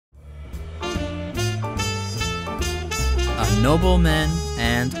Nobleman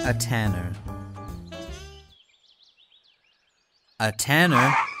and a Tanner. A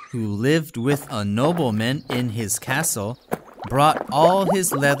tanner who lived with a nobleman in his castle brought all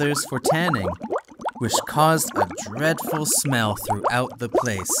his leathers for tanning, which caused a dreadful smell throughout the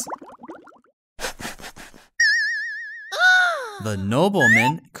place. The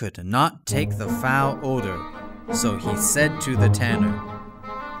nobleman could not take the foul odor, so he said to the tanner,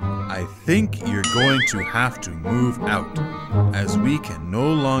 I think you're going to have to move out, as we can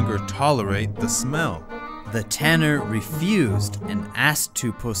no longer tolerate the smell. The tanner refused and asked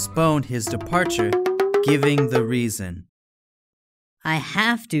to postpone his departure, giving the reason. I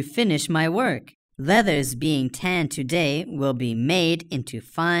have to finish my work. Leathers being tanned today will be made into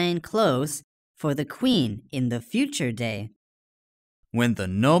fine clothes for the queen in the future day. When the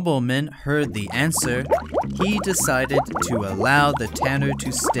nobleman heard the answer, he decided to allow the tanner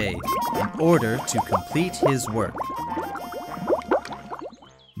to stay in order to complete his work.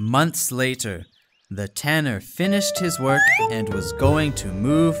 Months later, the tanner finished his work and was going to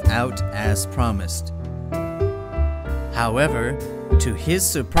move out as promised. However, to his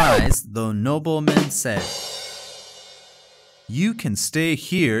surprise, the nobleman said, You can stay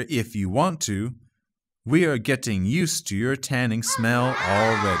here if you want to. We are getting used to your tanning smell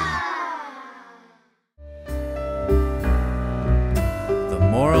already. The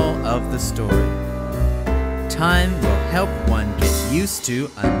moral of the story: time will help one get used to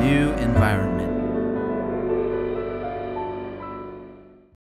a new environment.